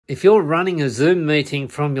If you're running a Zoom meeting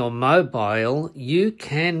from your mobile, you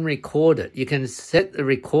can record it. You can set the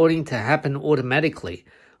recording to happen automatically.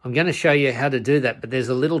 I'm going to show you how to do that, but there's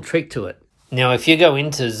a little trick to it. Now, if you go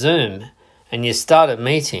into Zoom and you start a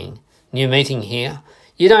meeting, new meeting here,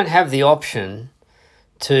 you don't have the option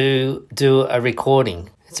to do a recording.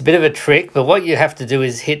 It's a bit of a trick, but what you have to do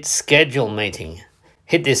is hit schedule meeting.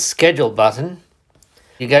 Hit this schedule button.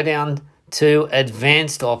 You go down to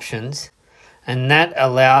advanced options, and that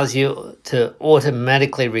allows you to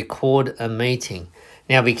automatically record a meeting.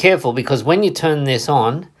 Now be careful, because when you turn this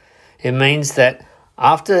on, it means that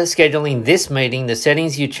after scheduling this meeting, the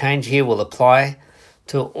settings you change here will apply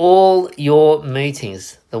to all your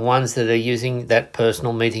meetings, the ones that are using that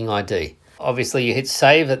personal meeting ID. Obviously you hit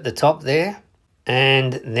save at the top there,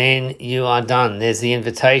 and then you are done. There's the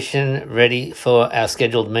invitation ready for our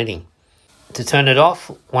scheduled meeting. To turn it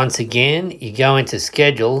off, once again, you go into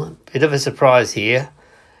schedule. Bit of a surprise here.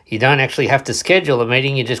 You don't actually have to schedule a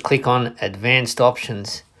meeting. You just click on advanced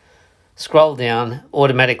options. Scroll down,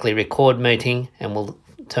 automatically record meeting, and we'll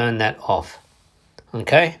turn that off.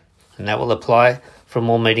 Okay? And that will apply for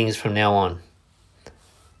more meetings from now on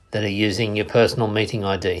that are using your personal meeting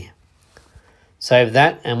ID. Save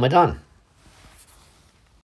that and we're done.